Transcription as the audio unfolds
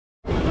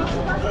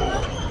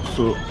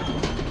So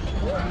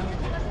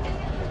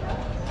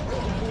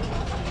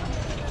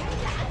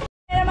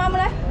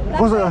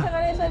कस्तो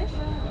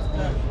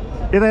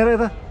यता हेर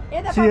यता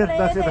सियर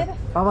that's it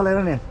पापा हेर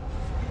नि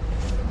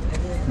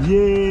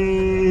ये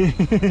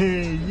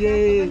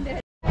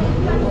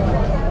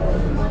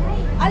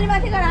अलि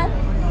माथि गर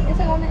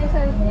यसो गर्न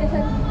यसो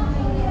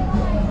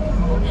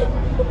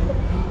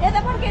यता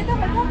फर्क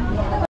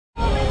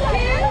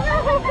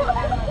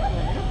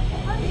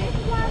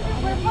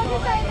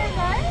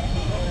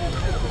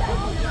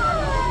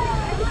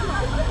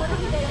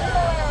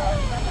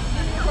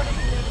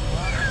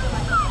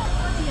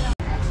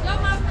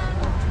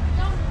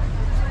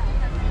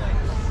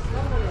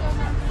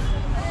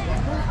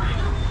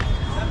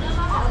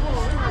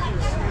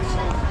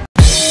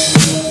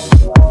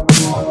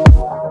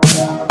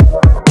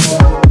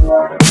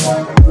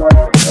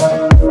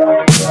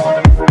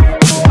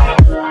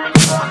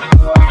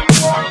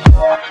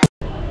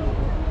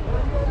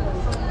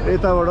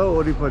यताबाट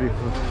वरिपरि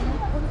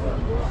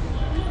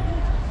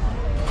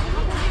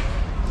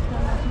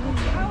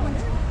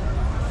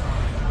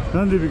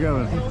नन्दीपी कहाँ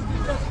बस्छ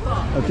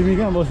तिमी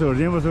कहाँ बस्छौ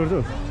यहाँ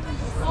बस्छौ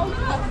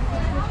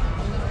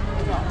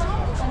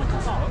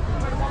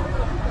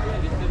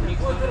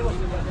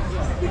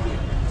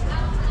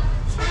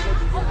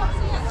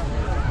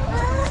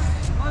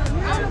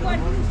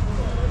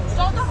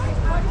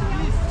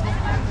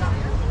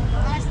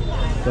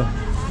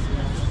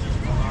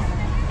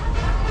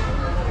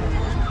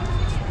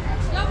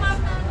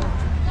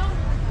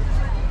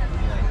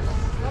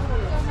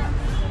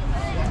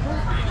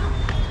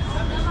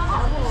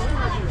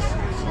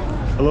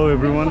Hello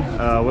everyone,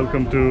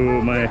 welcome to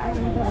my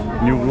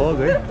new vlog.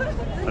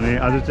 अनि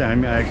आज चाहिँ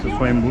हामी आएको छौँ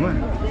स्वयम्भूमा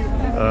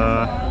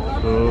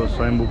सो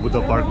स्वयम्भू बुद्ध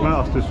पार्कमा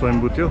अस्ति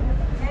स्वयम्भू थियो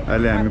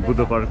अहिले हामी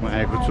बुद्ध पार्कमा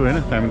आएको छु हैन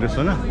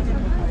फ्यामिलीसँग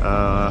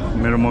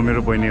मेरो मम्मी र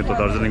बहिनी त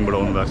दार्जिलिङबाट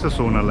आउनु भएको छ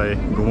सो उनीहरूलाई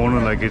घुमाउन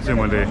लागि चाहिँ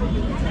मैले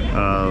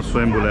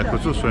स्वयम्भू ल्याएको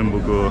छु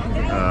स्वयम्भूको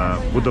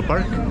बुद्ध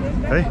पार्क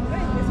है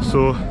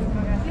सो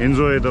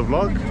इन्जोय द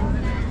भ्लग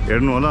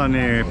हेर्नु होला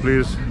अनि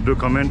प्लिज डु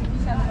कमेन्ट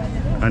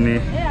अनि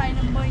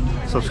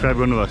सब्सक्राइब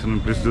गर्नु भएको छैन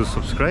प्लिज डु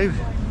सब्सक्राइब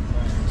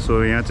सो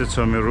यहाँ चाहिँ छ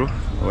मेरो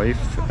वाइफ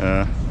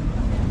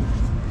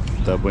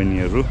त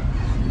बहिनीहरू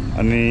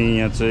अनि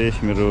यहाँ चाहिँ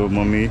मेरो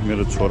मम्मी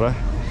मेरो छोरा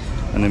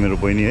अनि मेरो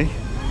बहिनी है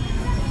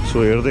सो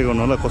हेर्दै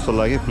गर्नु होला कस्तो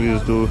लाग्यो please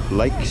do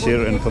like share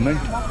and comment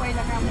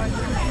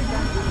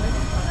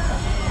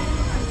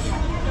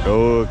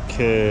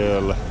okay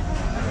ल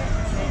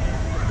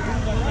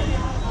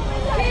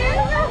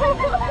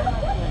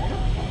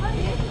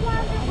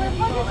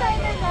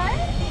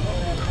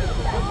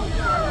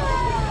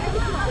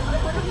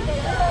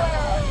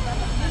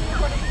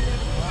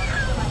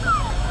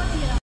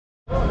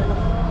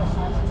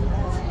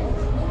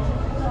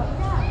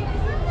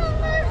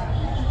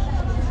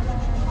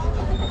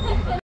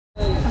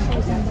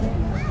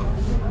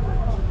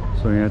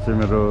सो यहाँ चाहिँ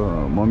मेरो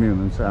मम्मी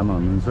हुनुहुन्छ आमा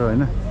हुनुहुन्छ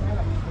हैन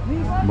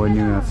बहिनी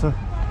यहाँ छ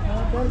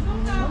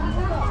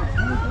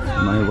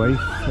my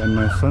wife and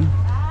my sun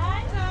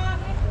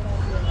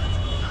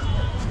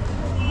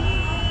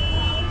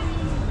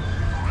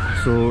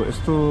so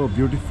यस्तो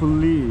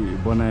ब्युटिफुल्ली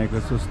बनाएको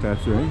छ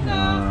स्ट्याचु है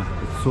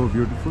इट्स सो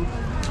ब्युटिफुल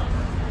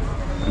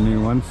अनि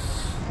वन्स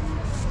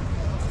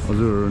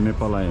हजुर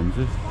नेपाल आयो भने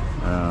चाहिँ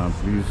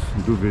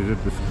please do visit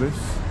this place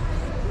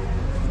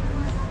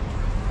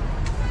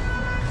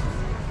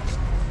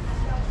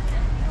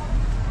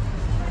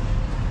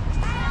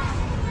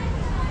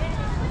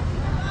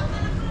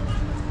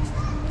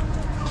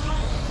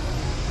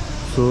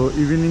so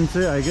evening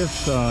चाहिँ आई गेस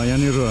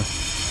यहाँनिर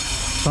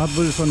 7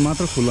 बजीसम्म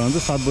मात्र खुल्ला हुन्छ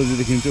 7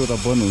 बजीदेखि चाहिँ उता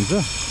बन्द हुन्छ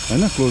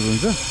हैन क्लोज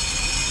हुन्छ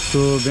सो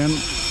बिहान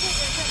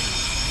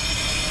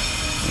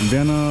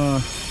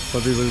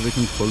 7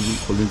 बजीदेखि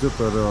खोलिन्छ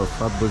तर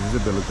 7 बजी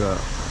चाहिँ बेलुका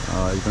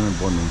एकदमै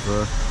बन्द हुन्छ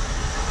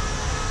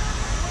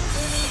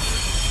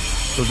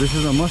so this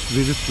is a must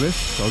visit place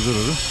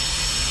हजुरहरू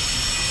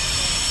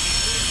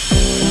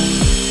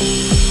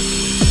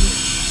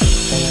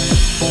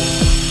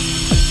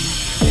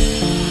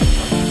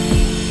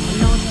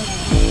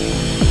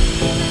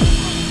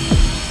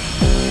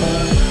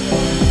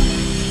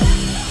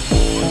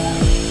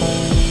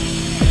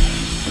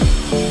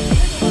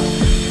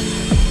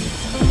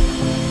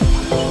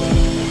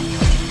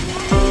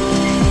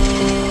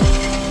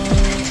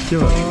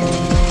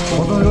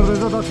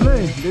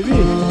Baby,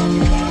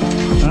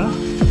 huh?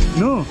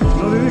 No,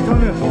 baby,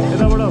 come here.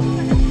 Eta bada.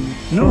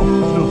 No.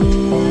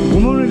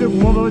 घुमाउनु ले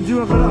घुमाउ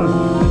जिवा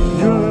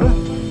गर.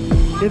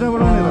 Eta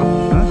bada ne ra.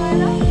 Huh?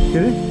 के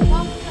रे?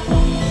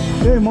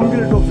 ए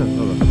मम्मीले टोक्छ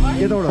ल.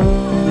 एता बडा.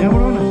 यहाँ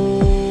बडा न.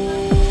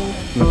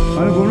 ल,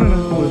 अनि घुम्नु न.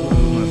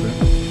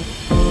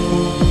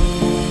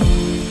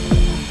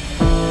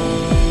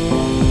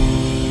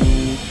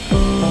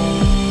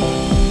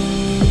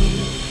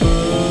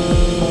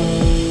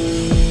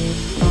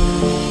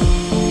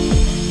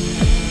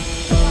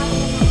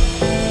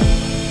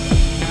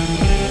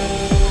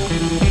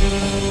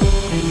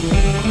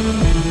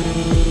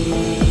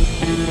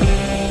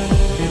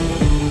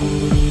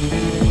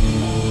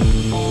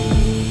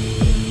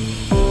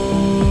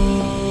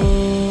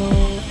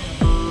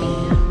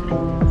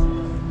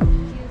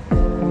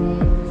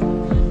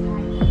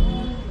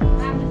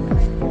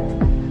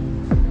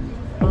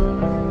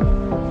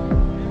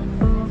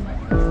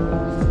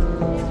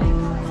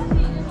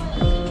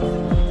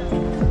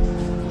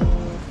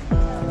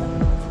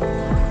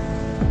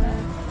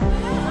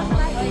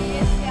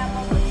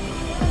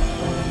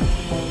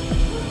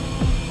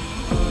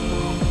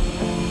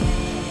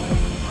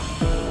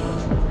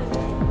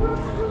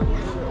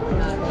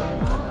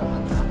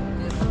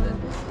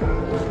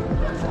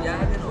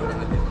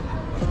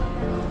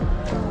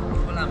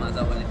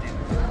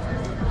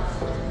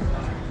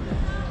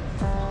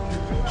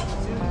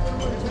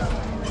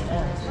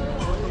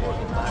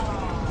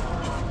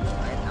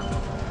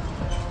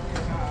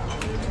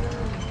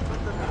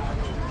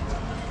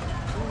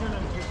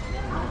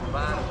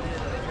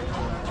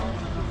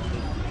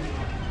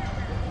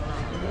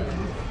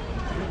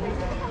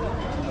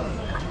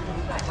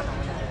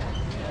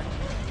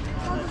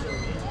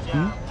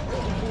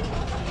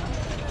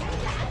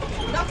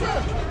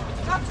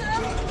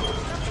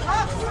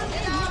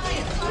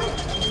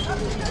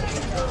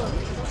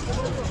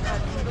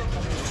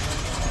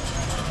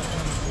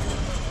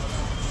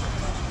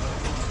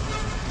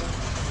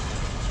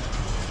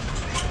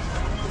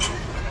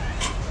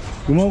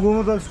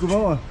 घुमाऊ दक्ष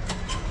घुमाऊ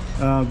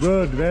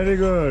good very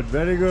good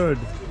very good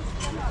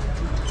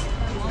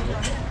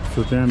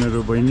so त्यहाँ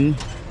मेरो बहिनी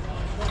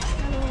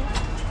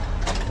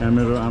यहाँ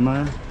मेरो आमा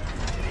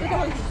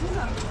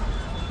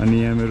अनि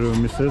यहाँ मेरो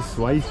मिसेस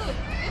वाइफ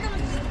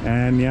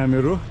एन्ड यहाँ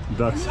मेरो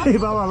दक्ष ए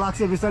बाबा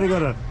लाग्छ बिस्तारै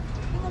गर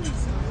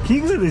के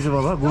गर्दैछ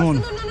बाबा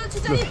घुमाउनु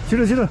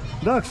छिटो छिटो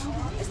दक्ष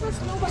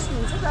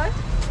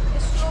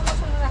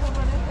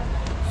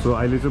सो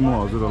अहिले चाहिँ म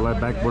हजुरहरूलाई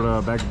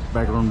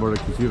ब्याकग्राउन्डबाट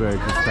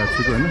खिचिरहेको स्टार्ट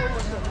छु होइन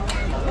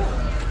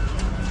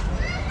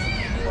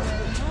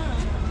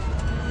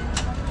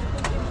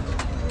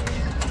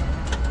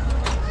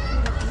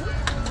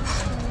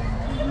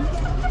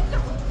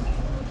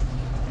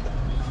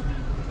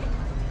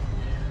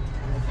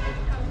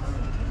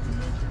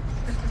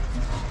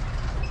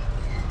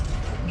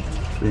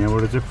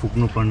यहाँबाट चाहिँ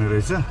फुक्नु पर्ने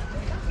रहेछ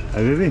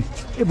बेबी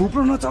ए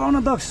भुप्रो नचलाउ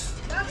न दक्ष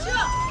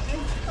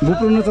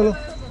भुप्रो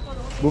नचलाउ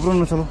भुप्रो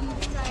नचलाउ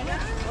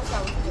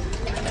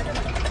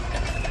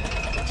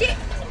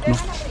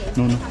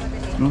नो नो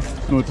नो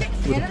नो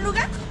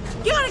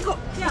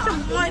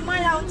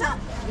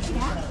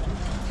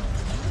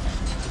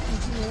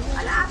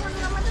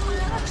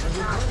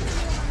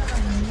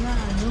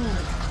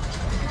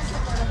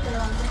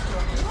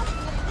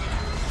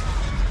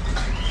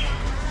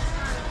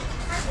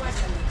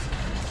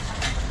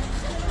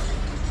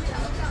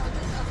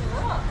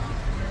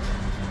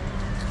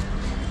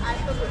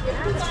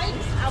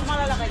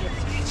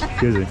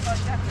के चाहिँ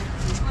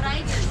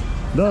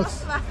दक्ष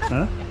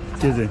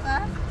के चाहिँ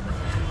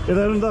यता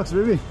हेर्नु दक्ष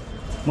बेबी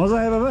मजा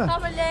आयो बाबा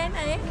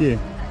के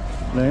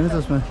लागेन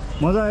चस्मा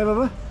मजा आयो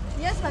बाबा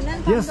यस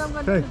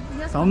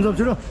थम्स अप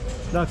छिटो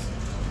दक्ष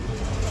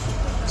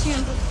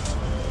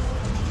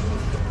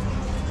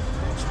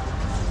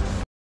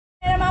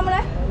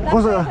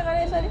कसो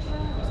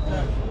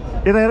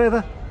यता हेर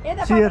यता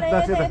सियर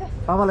दक्ष यता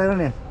पापालाई हेर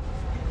नि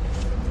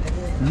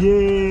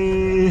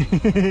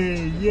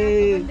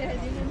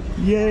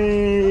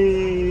ये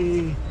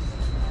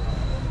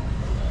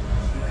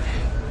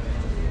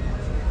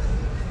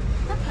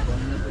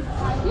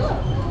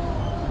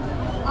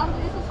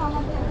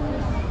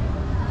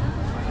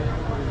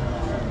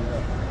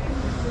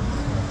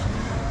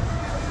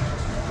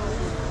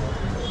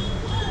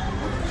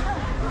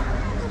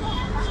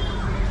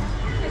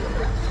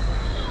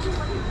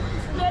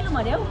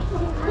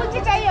कुन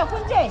चाहिँ चाहियो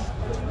कुन चाहिँ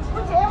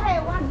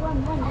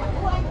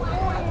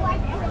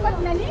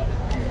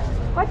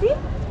कति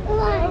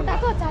एउटा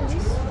त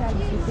 40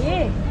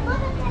 रुपियाँ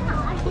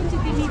कुन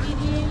चाहिँ तिमी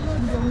दिदी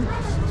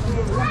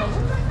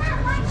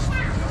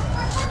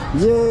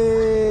ये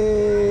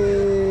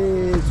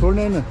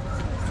छोड्दैन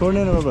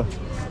बाबा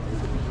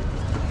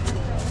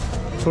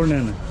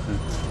छोड्दैन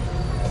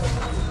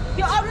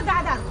त्यो अरु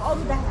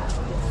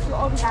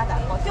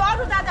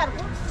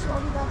दादाहरुको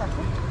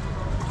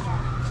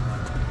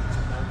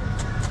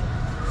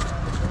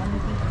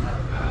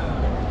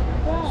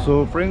सो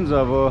फ्रेन्ड्स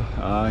अब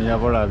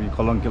यहाँबाट हामी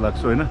कलङ्की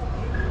लाग्छौँ होइन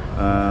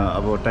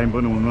अब टाइम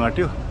पनि हुनु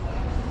आँट्यो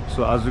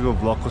सो आजको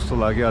भ्लग कस्तो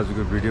लाग्यो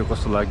आजको भिडियो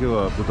कस्तो लाग्यो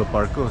Buddha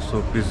पार्कको so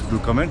please do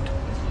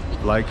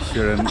comment like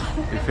share and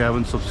if you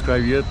haven't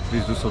subscribe यत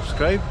प्लिज डु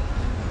सब्सक्राइब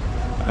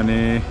अनि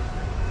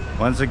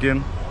वन्स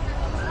अगेन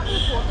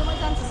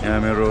यहाँ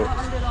मेरो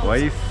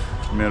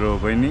वाइफ मेरो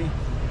बहिनी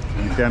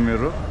अनि त्यहाँ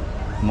मेरो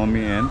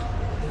मम्मी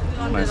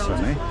एन्ड माई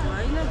सन है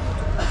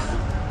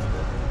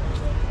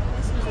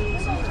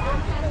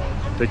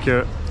Take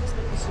care.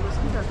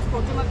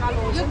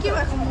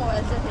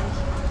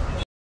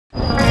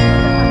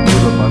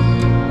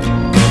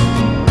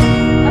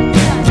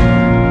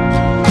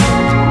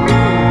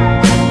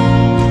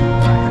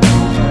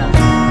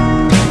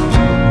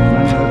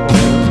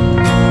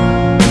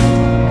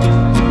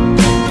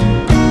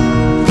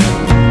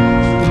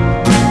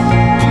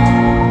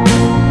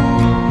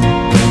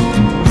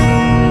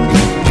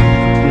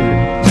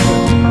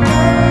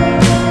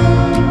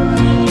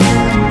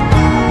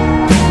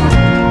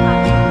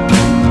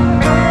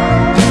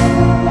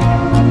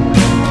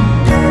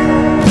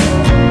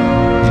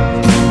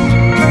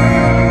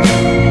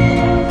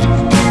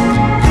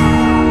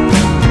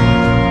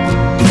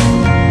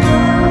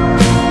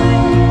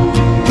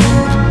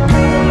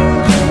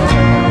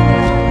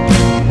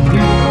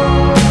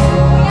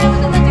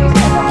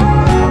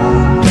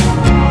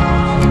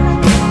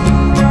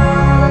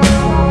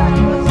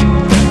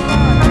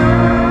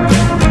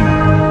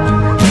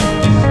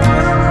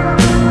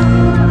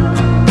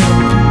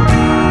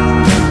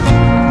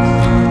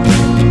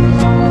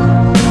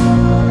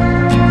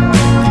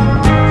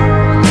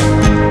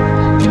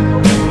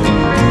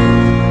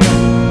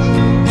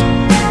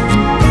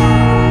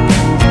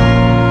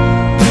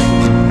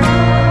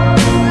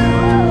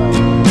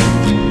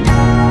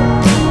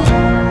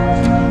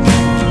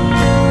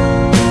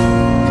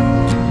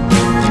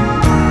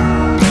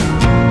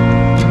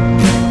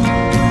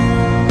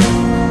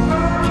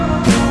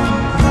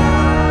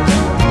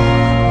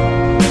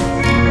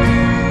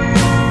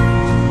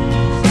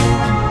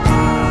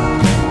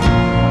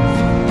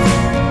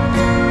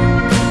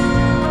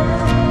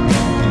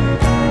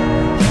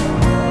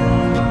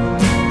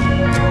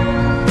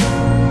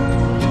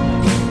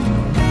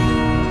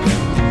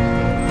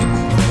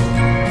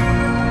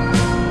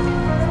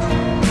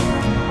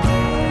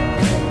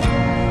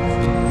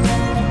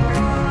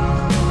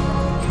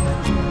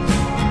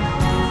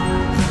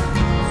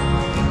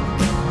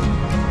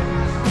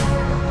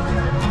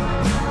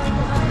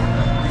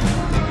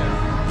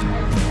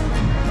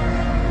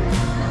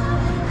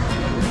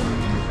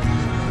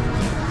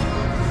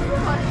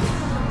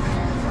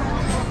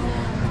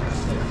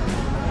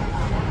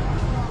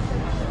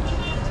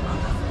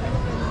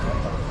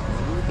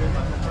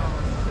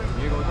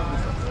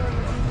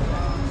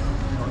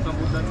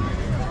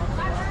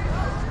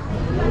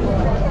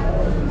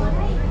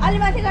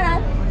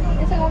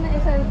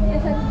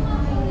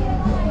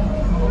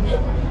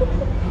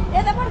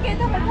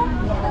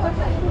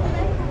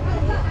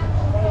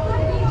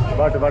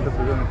 बाटो बाटो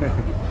सुझाउ न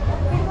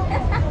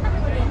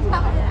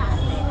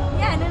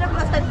यहाँ हेर्नु न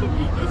कसरी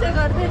यसो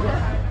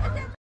गर्दैछ